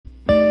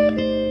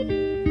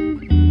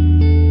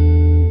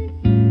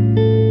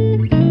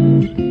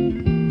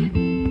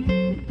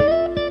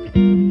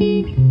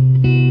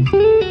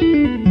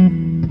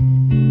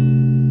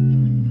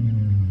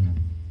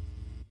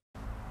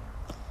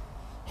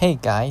Hey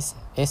guys,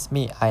 it's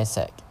me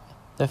Isaac.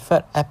 The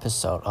third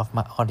episode of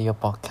my audio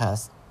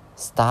podcast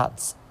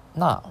starts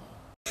now.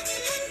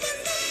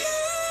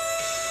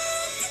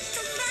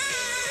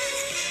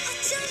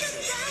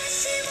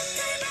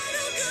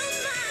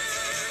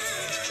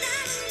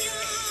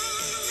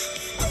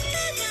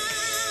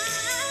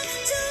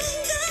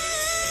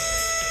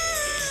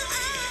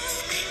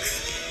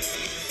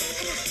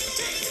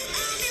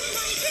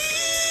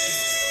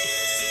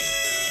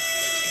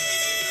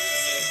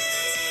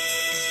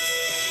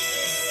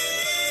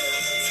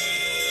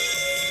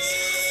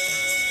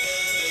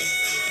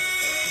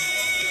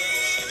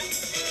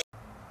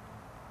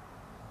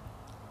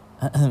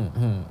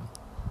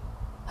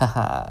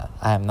 Haha,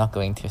 I am not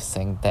going to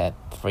sing that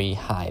three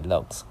high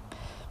notes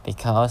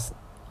because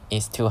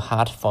it's too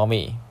hard for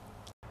me.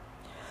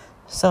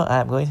 So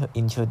I'm going to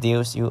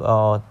introduce you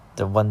all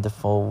the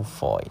wonderful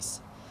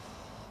voice.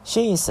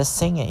 She is a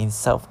singer in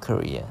South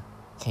Korea.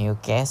 Can you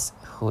guess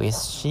who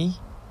is she?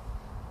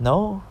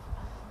 No,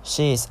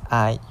 she is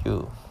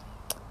IU.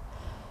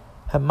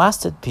 Her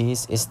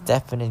masterpiece is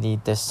definitely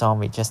the song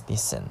we just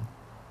listened,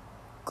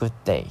 Good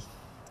Day.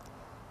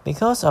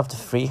 Because of the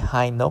three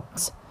high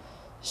notes,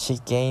 she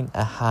gained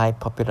a high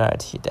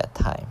popularity that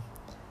time.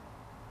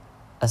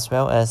 As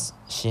well as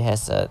she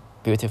has a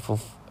beautiful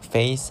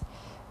face,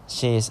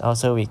 she is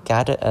also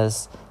regarded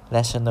as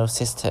national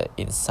sister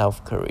in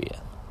South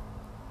Korea.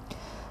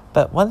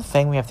 But one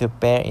thing we have to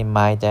bear in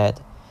mind that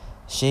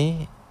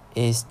she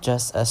is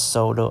just a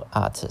solo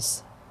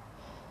artist,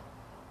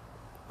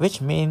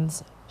 which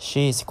means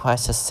she is quite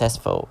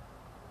successful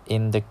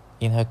in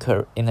her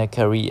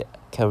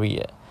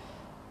career,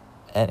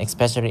 and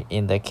especially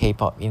in the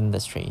K-pop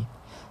industry,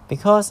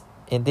 because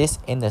in this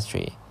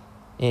industry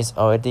it is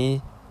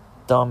already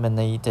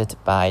dominated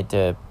by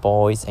the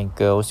boys and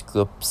girls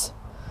groups,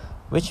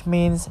 which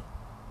means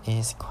it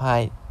is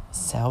quite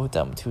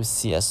seldom to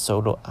see a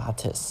solo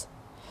artist,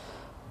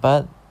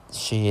 but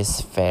she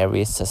is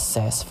very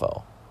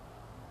successful.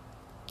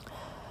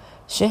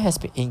 She has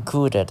been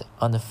included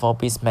on the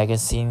Forbes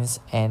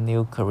magazine's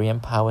annual Korean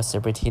Power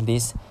Celebrity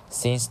list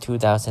since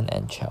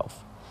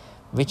 2012,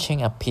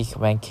 reaching a peak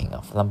ranking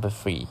of number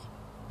 3.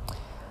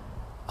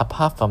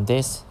 Apart from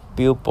this,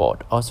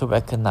 Billboard also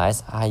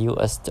recognized IU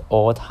as the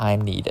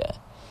all-time leader,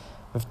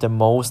 with the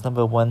most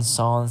number 1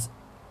 songs,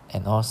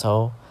 and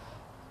also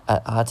an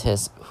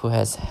artist who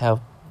has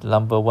held the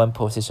number 1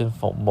 position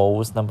for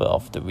most number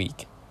of the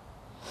week.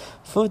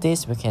 Through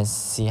this, we can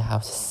see how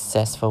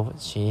successful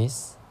she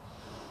is.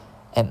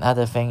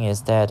 Another thing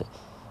is that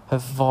her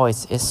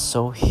voice is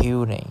so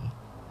healing.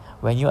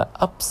 When you are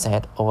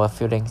upset or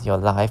feeling your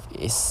life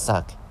is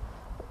suck,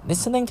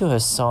 listening to her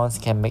songs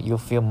can make you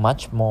feel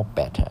much more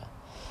better.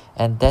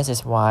 And that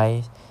is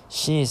why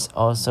she is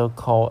also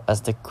called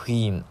as the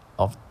Queen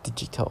of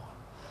Digital.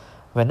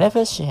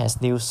 Whenever she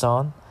has new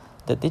song,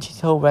 the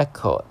digital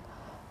record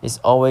is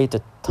always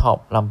the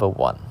top number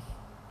 1.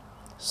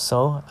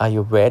 So are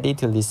you ready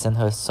to listen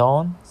her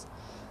songs?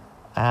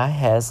 I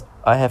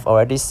have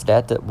already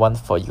selected one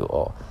for you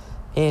all.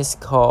 It is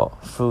called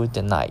Through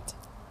the Night.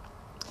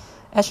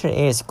 Actually,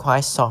 it is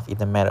quite soft in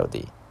the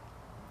melody,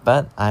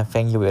 but I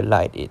think you will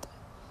like it.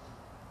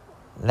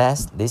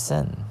 Let's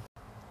listen.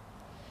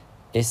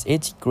 Is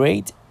it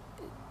great?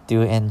 Do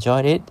you enjoy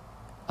it?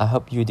 I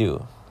hope you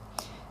do.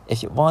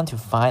 If you want to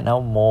find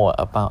out more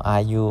about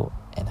IU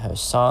and her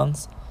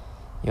songs,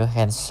 you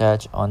can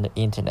search on the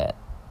internet.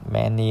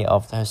 Many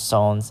of her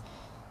songs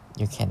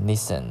you can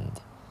listen.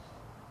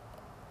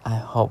 I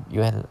hope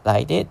you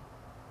liked it.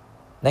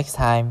 Next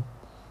time,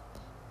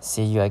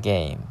 see you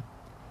again.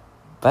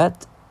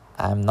 But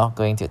I'm not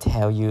going to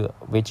tell you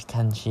which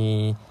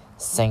country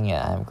singer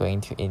I'm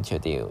going to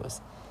introduce.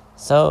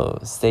 So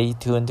stay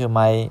tuned to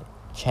my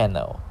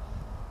channel.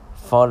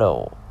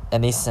 Follow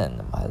and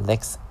listen my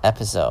next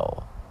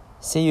episode.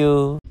 See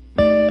you.